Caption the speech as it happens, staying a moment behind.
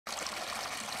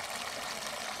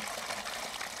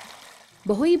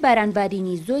بەهۆی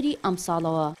بارانبارینی زۆری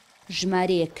ئەمساڵەوە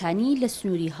ژمارەیەک کانی لە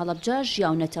سنووری هەڵەبجە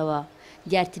ژیاونەتەوە،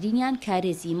 دیارترینیان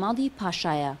کارێزی ماڵی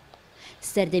پاشایە.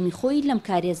 سەردەمی خۆی لەم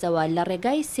کارێزەوە لە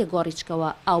ڕێگای سێگۆڕیچکەوە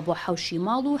ئاو بۆ حەوشی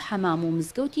ماڵ و حەمام و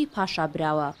مزگەوتی پاشا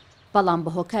براوە، بەڵام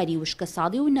بە هۆکاری وشکە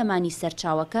ساڵی و نەمانی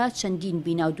سەرچاوەکە چەندین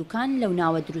بینا و دوکان لەو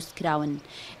ناوە دروست کراون.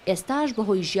 ئێستاش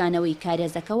بەهۆی ژیانەوەی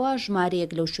کارێزەکەەوە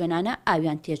ژمارەیەک لەو شوێنانە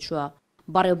ئاویان تێچووە.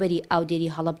 بەڕێوەبەری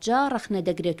ئاودێری هەڵەبجە ڕەخنە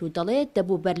دەگرێت و دەڵێت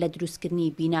دەبوو بەر لە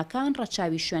دروستکردنی بیناکان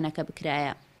ڕەچاوی شوێنەکە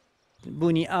بکرایە.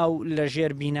 بوونی ئاو لە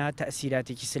ژێر بینا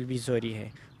تەسیراتێکی سلبی زۆری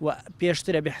هەیە و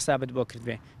پێشترە بێ حسابت بۆ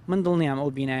کردبێ. من دڵنیام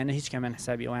ئەو بینایەنە هیچ کەمەن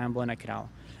حسابی ئەویان بۆ نەکراوە.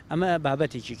 ئەمە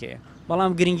بابەتێکی کەیە،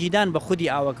 بەڵام گرنگیدان بە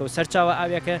خودی ئاوەکە و سەرچاوە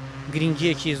ئاوێکە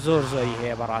گرنگیەکی زۆری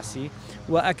هەیە بەڕاستی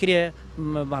و ئەکرێ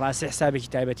بەڕاستی حسابێکی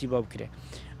تایبەتی بۆ بکرێ.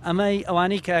 ئەمەی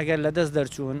ئەوانەی کە ئەگەر لە دەست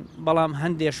دەرچوون بەڵام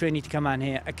هەندێک شوێنی تکەمان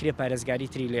هەیە ئەکرێ پارێزگاری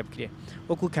تری لێ بکرێ،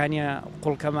 وەکو کانیا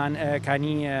قوڵکەمان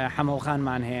کانی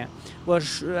حەمەوخانمان هەیە وەش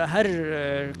هەر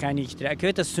کانیکی تر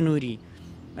ئەکەوێتە سنووری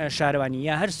شارەوانی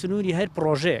یا هەر سنووری هەر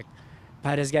پرۆژەیەک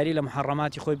پارێزگاری لە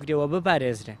محەڕەماتی خۆی بگرێەوە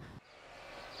بپارێزرێ.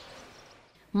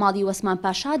 ماڵی وەسمان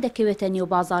پاشا دەکەوێتە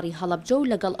نێو بازاڕی هەڵەبجە و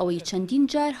لەگەڵ ئەوەی چەندین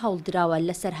جار هەوڵدراوە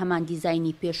لەسەر هەمان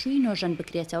دیزاینی پێشووی نۆژەن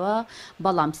بکرێتەوە،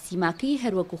 بەڵام سیماکەی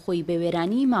هەروەکو خۆی بە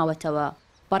وێرانی ماوەتەوە.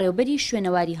 بەڕێوەبەری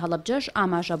شوێنەواری هەڵەبجەش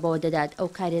ئاماژە بەوە دەدات ئەو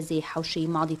کارێزەی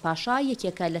حەوشەی ماڵی پاشا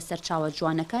یەکێکە لە سەرچاوە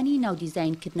جوانەکانی ناو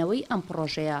دیزاینکردنەوەی ئەم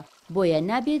پرۆژەیە، بۆیە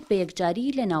نابێت بە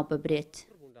یەکجاری لەناو ببرێت.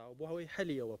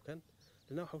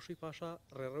 لەناو حەوشەی پاشا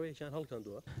ڕێڕەوەیەکیان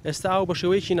هەڵکەندووە. ئێستا ئەو بە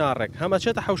شێوەیەکی ناڕێک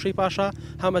هەمەچێتە حەوشەی پاشا،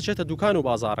 هەمەچێتە دوکان و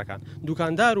بازارەکان،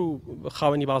 دوکاندار و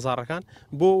خاوەنی بازارەکان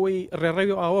بۆ ئەوەی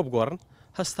ڕێڕەوی ئاوە بگۆڕن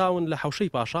هەستاون لە حەوشەی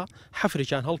پاشا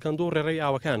حەفرێکیان هەڵکەندووە و ڕێڕەوی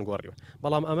ئاوەکان گۆڕیوە.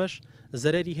 بەڵام ئەمەش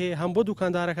زەرەری هەیە هەم بۆ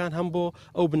دوکاندارەکان هەم بۆ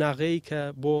ئەو بناغەیە کە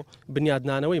بۆ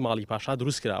بنیادنانەوەی ماڵی پاشا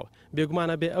دروست کراوە.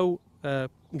 بێگومانە بێ ئەو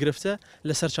گرفتە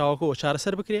لە سەرچاوەکەەوە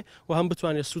چارەسەر بکرێ و هەم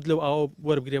بتوانێت سوود لەو ئاوە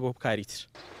وەربگرێ بۆ بکاری تر.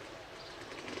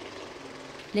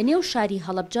 لە نێو شاری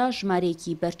هەڵەبجە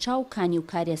ژمارەیەکی بەرچاو کانی و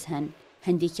کارێز هەن،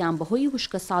 هەندێکیان بەهۆی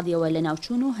وشکە ساڵیەوە لە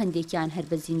ناوچوون و هەندێکیان هەر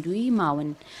بە زیندوی ماون.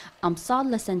 ئەمساڵ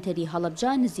لە سەنتەری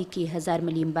هەڵەبجە نزیکەی 1000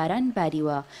 ملیم باران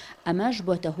باریوە، ئەمەش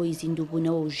بۆتە هۆی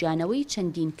زیندووبوونەوە و ژیانەوەی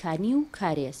چەندین کانی و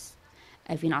کارێز.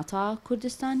 ئەڤین عەتا،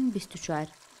 کوردستان 24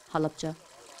 هەڵەبجە.